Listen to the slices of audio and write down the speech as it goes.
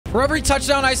For every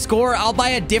touchdown I score, I'll buy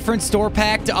a different store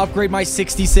pack to upgrade my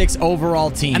 66 overall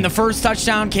team. And the first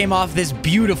touchdown came off this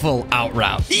beautiful out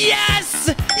route.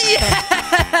 Yes!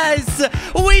 Yes!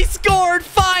 We scored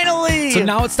finally! So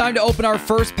now it's time to open our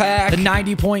first pack, the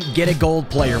 90-point Get a Gold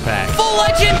player pack. Full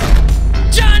legend!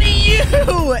 Johnny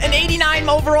U! An 89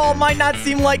 overall might not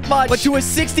seem like much, but to a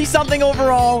 60-something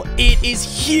overall, it is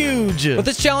huge. But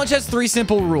this challenge has 3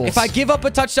 simple rules. If I give up a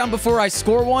touchdown before I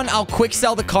score one, I'll quick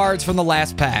sell the cards from the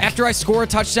last pack. After I score a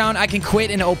touchdown, I can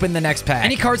quit and open the next pack.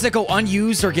 Any cards that go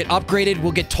unused or get upgraded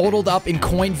will get totaled up in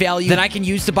coin value that I can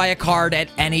use to buy a card at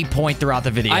any point throughout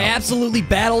the video. I absolutely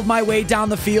battled my way down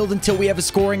the field until we have a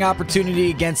scoring opportunity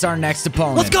against our next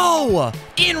opponent. Let's go!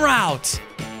 In route.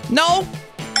 No?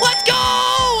 Let's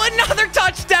go! Another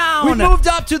touchdown! We moved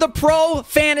up to the Pro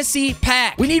Fantasy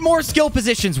Pack. We need more skill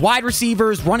positions. Wide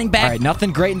receivers, running back. All right,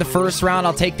 nothing great in the first round.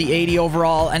 I'll take the 80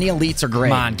 overall. Any elites are great.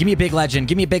 Come on, give me a big legend.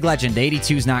 Give me a big legend.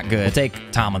 82's not good. We'll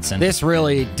take Tomlinson. This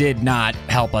really did not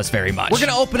help us very much. We're going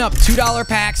to open up $2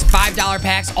 packs, $5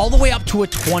 packs, all the way up to a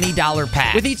 $20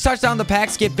 pack. With each touchdown, the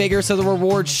packs get bigger, so the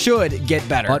rewards should get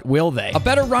better. But will they? A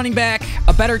better running back,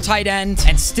 a better tight end,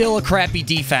 and still a crappy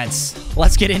defense.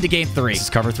 Let's get into game 3. This is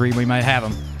cover 3. We might have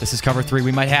him. This is cover 3.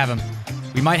 We might have him.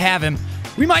 We might have him.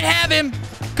 We might have him.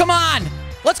 Come on.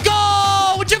 Let's go.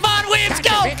 Javon Williams.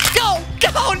 Go. Go.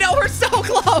 Go. No, we're so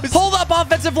close. Hold up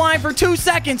offensive line for 2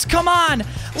 seconds. Come on.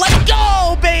 Let's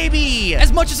go, baby.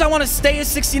 As much as I want to stay a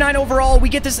 69 overall, we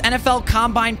get this NFL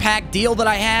Combine Pack deal that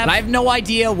I have. I have no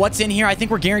idea what's in here. I think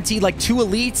we're guaranteed like 2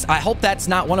 elites. I hope that's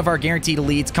not one of our guaranteed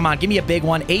elites. Come on, give me a big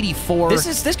one. 84.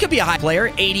 This could be a high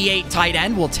player. 88 tight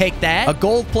end. We'll take that. A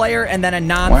gold player and then a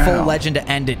non-full legend to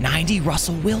end it. 90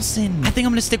 Russell Wilson. I think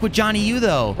I'm going to stick with Johnny U,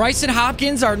 though. Bryson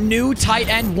Hopkins, our new tight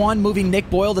end 1, moving Nick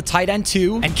Boyle to tight end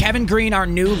 2. And Kevin Green, our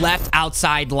new left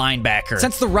outside linebacker.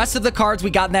 Since the rest of the cards we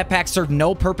got in that pack serve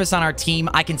no purpose on our team,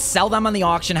 I can sell them on the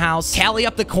auction house, tally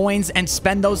up the coins, and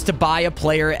spend those to buy a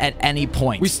player at any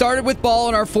point. We started with ball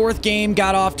in our 4th game,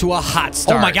 got off to a hot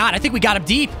start. Oh my God, I think we got him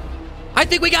deep. I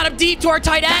think we got him deep to our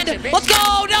tight end. Let's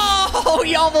go. No,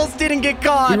 he almost didn't get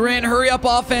caught. We ran hurry up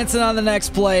offense, and on the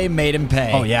next play, made him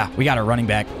pay. Oh yeah, we got a running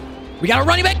back. We got a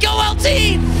running back. Go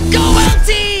LT. Go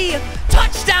LT.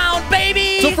 Touchdown,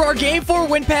 baby! So for our Game 4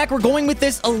 win pack, we're going with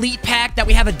this elite pack that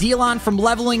we have a deal on from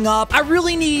leveling up. I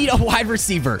really need a wide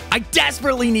receiver. I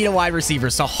desperately need a wide receiver.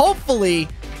 So hopefully,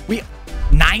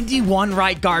 91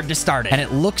 right guard to start it. And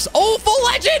it looks... Oh, full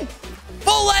legend!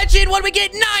 Full legend! What do we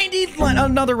get? 90!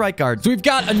 Another right guard. So we've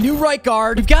got a new right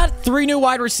guard. We've got 3 new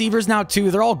wide receivers now, too.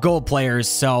 They're all gold players,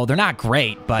 so they're not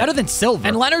great, but better than silver.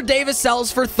 And Leonard Davis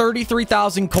sells for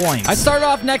 33,000 coins. I started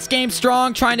off next game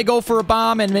strong, trying to go for a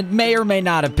bomb, and it may or may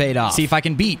not have paid off. See if I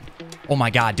can beat. Oh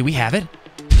my God, do we have it?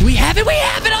 Do we have it? We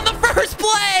have it on the first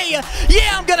play!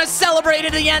 Yeah, I'm gonna celebrate it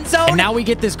in the end zone. And now we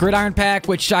get this gridiron pack,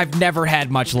 which I've never had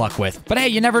much luck with. But hey,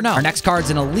 you never know. Our next card's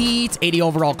an elite, 80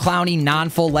 overall Clowney,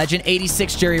 non-full legend,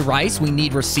 86 Jerry Rice. We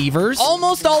need receivers.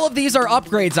 Almost all of these are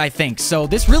upgrades, I think, so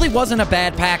this really wasn't a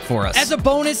bad pack for us. As a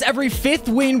bonus, every 5th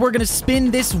win, we're gonna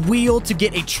spin this wheel to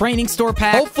get a training store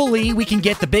pack. Hopefully, we can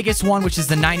get the biggest one, which is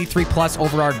the 93 plus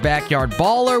overall backyard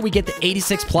baller. We get the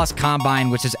 86 plus combine,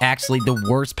 which is actually the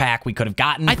worst pack we could have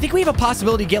gotten. I think we have a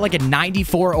possibility to get like a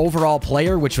 94 overall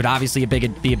player, which would obviously be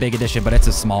a big addition, but it's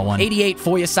a small one. 88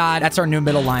 Foyasad, that's our new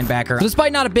middle linebacker. So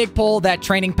despite not a big pull, that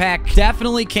training pack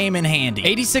definitely came in handy.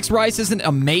 86 Rice isn't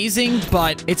amazing,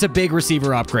 but it's a big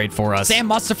receiver upgrade for us. Sam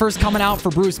Mustipher's coming out for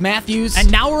Bruce Matthews,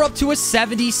 and now we're up to a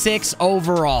 76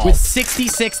 overall with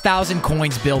 66,000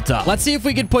 coins built up. Let's see if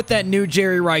we can put that new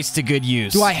Jerry Rice to good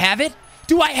use. Do I have it?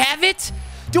 Do I have it?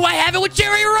 Do I have it with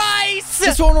Jerry Rice?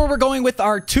 This one where we're going with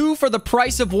our 2 for the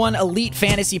price of 1 elite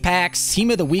fantasy packs. Team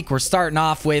of the week we're starting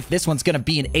off with. This one's going to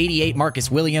be an 88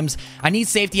 Marcus Williams. I need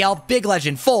safety help. Big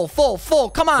legend. Full.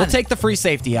 Come on. We'll take the free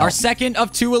safety help. Our second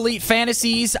of 2 elite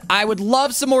fantasies. I would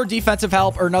love some more defensive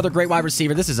help or another great wide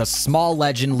receiver. This is a small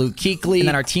legend, Luke Kuechly. And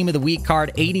then our team of the week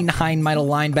card, 89 middle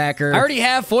linebacker. I already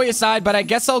have Foyasad, but I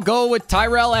guess I'll go with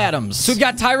Tyrell Adams. So we've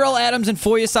got Tyrell Adams and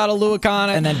Foyasad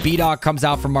Aluakana, and then B-Dog comes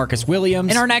out for Marcus Williams.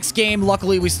 In our next game,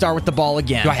 luckily, we start with the ball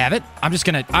again. Do I have it? I'm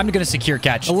gonna secure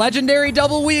catch. A legendary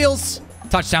double wheels.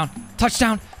 Touchdown.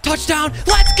 Let's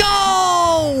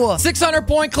go!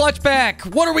 600-point clutch pack.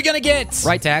 What are we gonna get?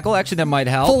 Right tackle. Actually, that might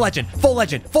help. Full legend.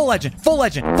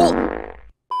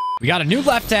 We got a new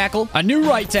left tackle, a new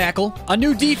right tackle, a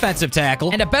new defensive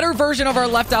tackle, and a better version of our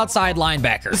left outside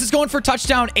linebacker. This is going for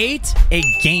touchdown 8, a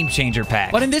game changer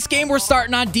pack. But in this game, we're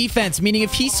starting on defense, meaning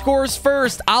if he scores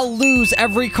first, I'll lose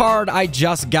every card I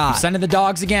just got. I'm sending the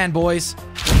dogs again, boys.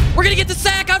 We're going to get the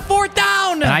sack on 4th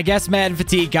down. And I guess Madden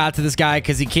fatigue got to this guy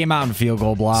because he came out in field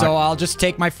goal block. So I'll just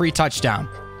take my free touchdown.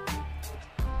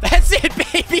 That's it,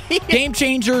 baby. Game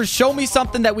changer. Show me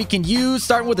something that we can use.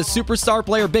 Starting with a superstar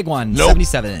player. Big one. Nope.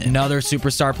 77. Another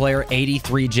superstar player.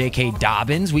 83 J.K.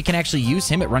 Dobbins. We can actually use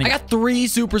him at running. I got 3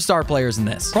 superstar players in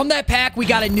this. From that pack, we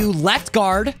got a new left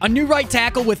guard, a new right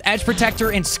tackle with edge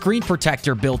protector and screen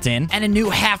protector built in, and a new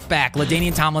halfback.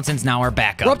 LaDainian Tomlinson's now our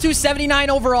backup. We're up to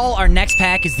 79 overall. Our next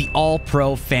pack is the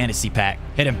All-Pro Fantasy Pack.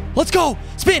 Hit him. Let's go.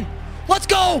 Spin. Let's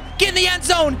go! Get in the end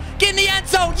zone! Get in the end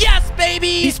zone! Yes,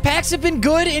 baby! These packs have been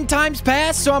good in times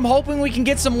past, so I'm hoping we can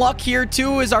get some luck here,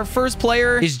 too, as our first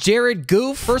player is Jared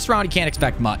Goof. First round, you can't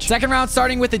expect much. Second round,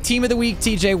 starting with the Team of the Week,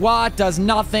 TJ Watt. Does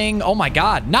nothing. Oh, my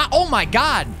God. Oh, my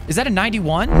God. Is that a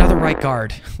 91? Another right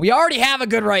guard. We already have a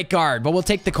good right guard, but we'll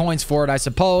take the coins for it, I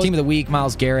suppose. Team of the Week,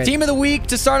 Myles Garrett. Team of the Week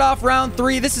to start off round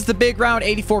 3. This is the big round.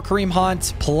 84, Kareem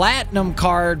Hunt. Platinum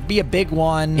card. Be a big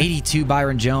one. 82,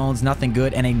 Byron Jones. Nothing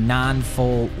good. And a non-full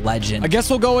legend. I guess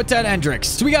we'll go with Ted Hendricks.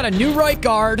 So we got a new right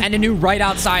guard and a new right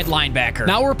outside linebacker.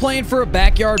 Now we're playing for a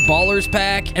backyard ballers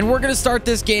pack, and we're going to start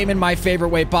this game in my favorite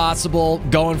way possible,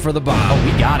 going for the bomb.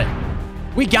 Oh, we got it.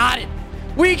 We got it.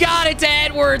 We got it to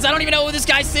Edwards. I don't even know who this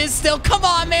guy is still. Come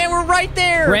on, man. We're right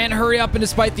there. Grant, hurry up, and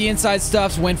despite the inside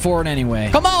stuffs, went for it anyway.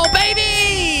 Come on,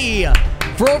 baby.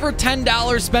 For over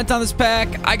 $10 spent on this pack,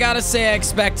 I gotta say I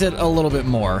expected a little bit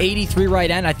more. 83 right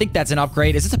end. I think that's an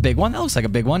upgrade. Is this a big one? That looks like a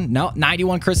big one. No.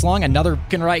 91 Chris Long, another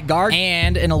right guard,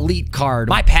 and an elite card.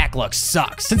 My pack looks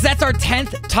sucks. Since that's our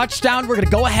 10th touchdown, we're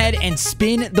gonna go ahead and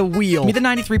spin the wheel. Give me the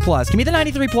 93 plus. Give me the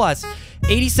 93 plus.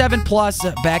 87 plus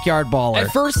backyard baller.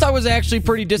 At first, I was actually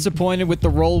pretty disappointed with the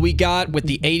roll we got with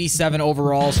the 87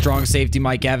 overall strong safety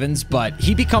Mike Evans, but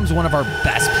he becomes one of our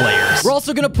best players. We're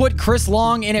also going to put Chris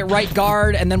Long in at right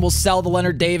guard, and then we'll sell the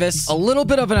Leonard Davis. A little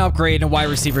bit of an upgrade in wide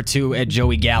receiver 2 at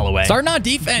Joey Galloway. Starting on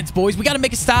defense, boys. We got to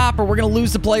make a stop or we're going to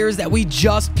lose the players that we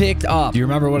just picked up. Do you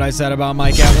remember what I said about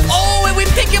Mike Evans? Oh, and we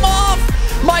pick him off!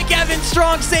 Mike Evans,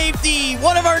 strong safety,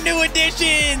 one of our new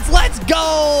additions. Let's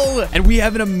go. And we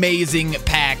have an amazing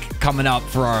pack coming up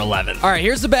for our 11th. All right,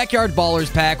 here's the Backyard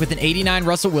Ballers pack with an 89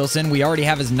 Russell Wilson. We already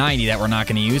have his 90 that we're not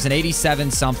going to use. An 87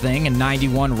 something, and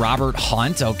 91 Robert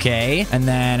Hunt, okay. And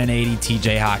then an 80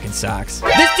 TJ Hawkinsox.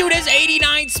 This dude has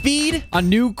 89 speed. A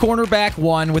new cornerback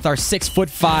 1 with our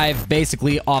 6'5",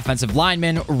 basically offensive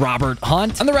lineman, Robert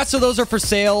Hunt. And the rest of those are for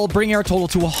sale, bringing our total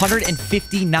to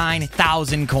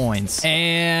 159,000 coins.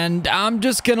 And I'm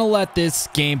just gonna let this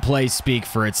gameplay speak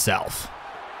for itself.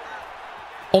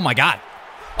 Oh my God.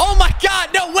 Oh my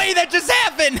God, no way that just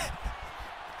happened.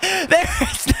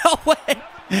 There's no way.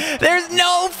 There's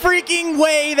no freaking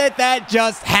way that that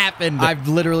just happened. I've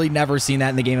literally never seen that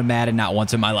in the game of Madden, not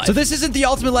once in my life. So this isn't the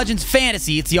Ultimate Legends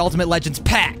Fantasy, it's the Ultimate Legends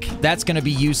Pack. That's gonna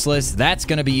be useless. That's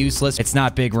gonna be useless. It's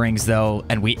not big rings though,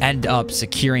 and we end up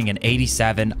securing an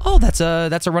 87. Oh, that's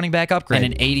a running back upgrade.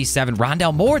 And an 87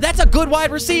 Rondell Moore. That's a good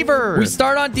wide receiver. We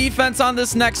start on defense on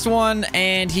this next one,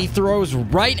 and he throws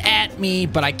right at me,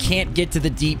 but I can't get to the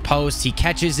deep post. He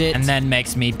catches it and then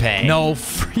makes me pay. No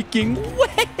freaking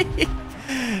way.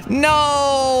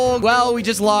 No! Well, we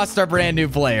just lost our brand new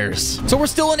players. So we're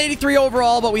still an 83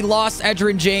 overall, but we lost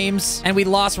Edgerrin James, and we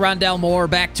lost Rondell Moore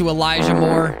back to Elijah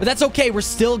Moore. But that's okay. We're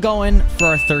still going for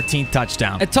our 13th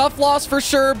touchdown. A tough loss for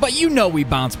sure, but you know we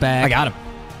bounce back. I got him.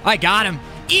 I got him.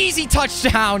 Easy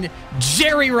touchdown,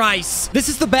 Jerry Rice. This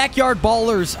is the Backyard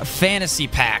Ballers Fantasy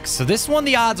Pack. So this one,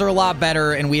 the odds are a lot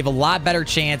better, and we have a lot better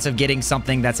chance of getting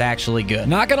something that's actually good.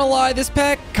 Not gonna lie, this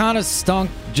pack kind of stunk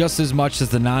just as much as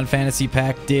the non-fantasy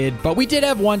pack did, but we did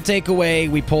have one takeaway.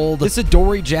 We pulled this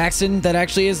Adoree Jackson that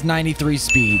actually is 93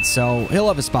 speed, so he'll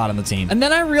have a spot on the team. And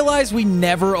then I realized we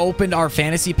never opened our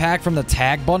fantasy pack from the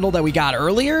tag bundle that we got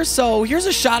earlier, so here's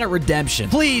a shot at redemption.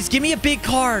 Please, give me a big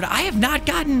card. I have not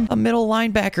gotten a middle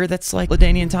linebacker that's like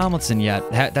LaDainian Tomlinson yet.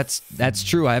 That's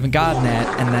true. I haven't gotten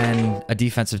that. And then a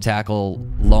defensive tackle,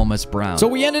 Lomas Brown. So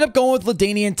we ended up going with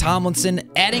LaDainian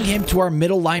Tomlinson, adding him to our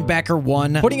middle linebacker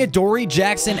 1, putting Adoree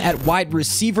Jackson at wide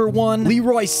receiver 1,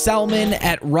 Leroy Selman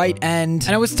at right end,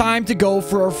 and it was time to go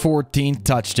for our 14th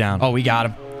touchdown. Oh, we got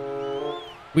him.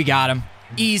 We got him.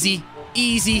 Easy.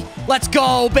 Easy. Let's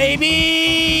go,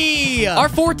 baby! Our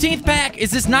 14th pack is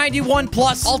this 91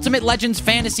 plus Ultimate Legends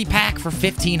Fantasy Pack for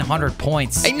 1,500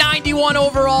 points. A 91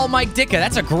 overall Mike Ditka.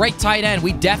 That's a great tight end.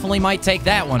 We definitely might take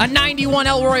that one. A 91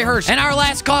 Elroy Hirsch. And our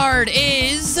last card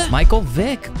is Michael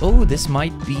Vick. Oh, this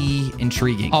might be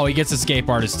intriguing. Oh, he gets Escape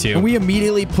Artist too. And we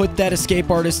immediately put that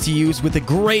Escape Artist to use with a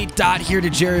great dot here to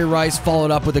Jerry Rice,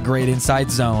 followed up with a great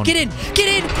inside zone. Get in!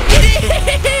 Get in!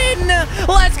 Get in!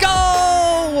 Let's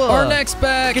go! Our next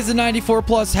pack is a 94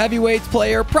 plus heavyweights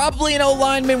player, probably an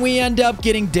O-lineman. We end up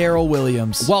getting Darrell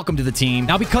Williams. Welcome to the team.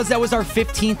 Now, because that was our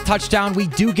 15th touchdown, we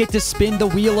do get to spin the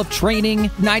wheel of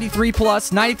training. 93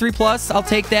 plus, 93 plus. I'll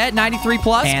take that. 93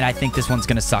 plus. And I think this one's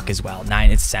going to suck as well.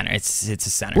 It's center. It's a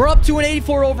center. We're up to an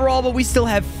 84 overall, but we still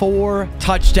have 4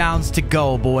 touchdowns to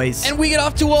go, boys. And we get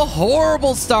off to a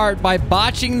horrible start by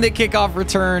botching the kickoff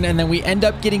return, and then we end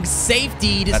up getting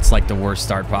safety. That's like the worst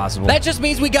start possible. That just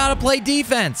means we got to play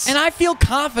defense. And I feel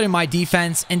confident in my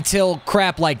defense until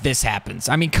crap like this happens.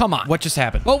 I mean, come on. What just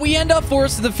happened? Well, we end up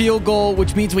forced to the field goal,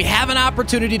 which means we have an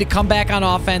opportunity to come back on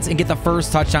offense and get the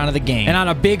first touchdown of the game. And on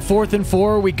a big 4th and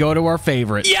 4, we go to our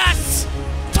favorite. Yes!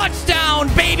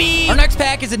 Touchdown, baby! Our next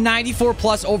pack is a 94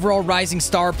 plus overall rising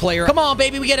star player. Come on,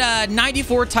 baby. We get a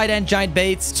 94 tight end Giant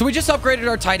Bates. So we just upgraded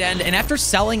our tight end, and after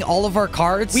selling all of our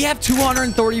cards, we have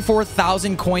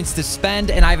 234,000 coins to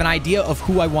spend, and I have an idea of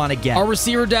who I want to get. Our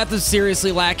receiver depth is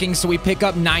seriously lacking, so we pick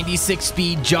up 96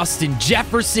 speed Justin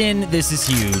Jefferson. This is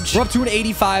huge. We're up to an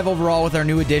 85 overall with our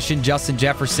new addition, Justin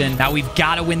Jefferson. Now we've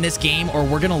got to win this game, or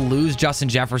we're going to lose Justin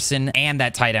Jefferson and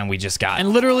that tight end we just got. And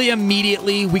literally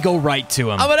immediately, we go right to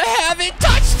him. I'm gonna have it.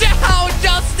 Touchdown,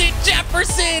 Justin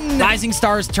Jefferson. Rising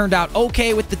stars turned out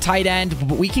okay with the tight end,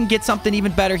 but we can get something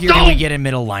even better here. And we get a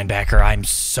middle linebacker. I'm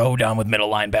so done with middle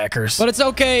linebackers. But it's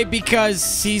okay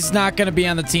because he's not gonna be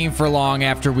on the team for long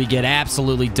after we get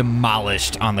absolutely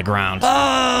demolished on the ground.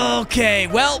 Okay,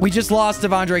 well, we just lost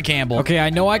Devondre Campbell. Okay,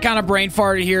 I know I kind of brain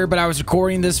farted here, but I was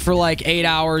recording this for like 8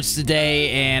 hours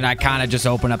today, and I kind of just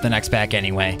opened up the next pack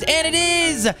anyway. And it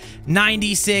is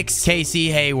 96 Casey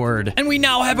Hayward. And we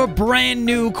now have a brand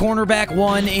new cornerback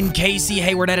 1 in Casey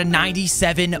Hayward at a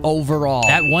 97 overall.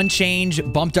 That one change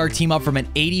bumped our team up from an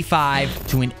 85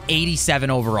 to an 87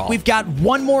 overall. We've got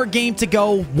 1 more game to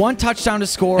go, 1 touchdown to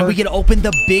score, and we can open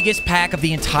the biggest pack of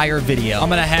the entire video. I'm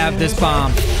gonna have this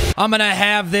bomb. I'm gonna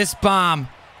have this bomb.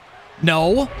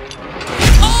 No.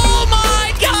 Oh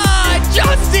my God!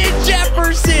 Justin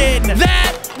Jefferson!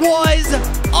 That was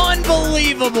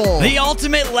unbelievable. The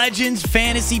Ultimate Legends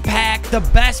Fantasy Pack, the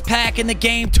best pack in the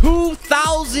game,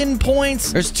 2,000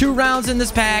 points. There's 2 rounds in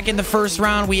this pack. In the first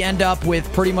round, we end up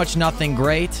with pretty much nothing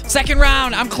great. Second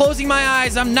round, I'm closing my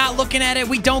eyes. I'm not looking at it.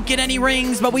 We don't get any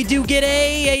rings, but we do get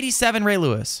a 87 Ray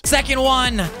Lewis. Second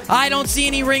one, I don't see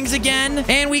any rings again,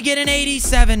 and we get an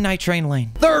 87 Night Train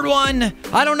Lane. Third one,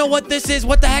 I don't know what this is.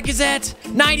 What the heck is that?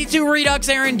 92 Redux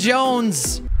Aaron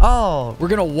Jones. Oh, we're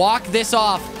gonna walk this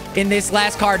off in this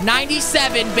last card.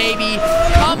 97, baby.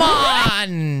 Come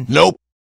on. Nope.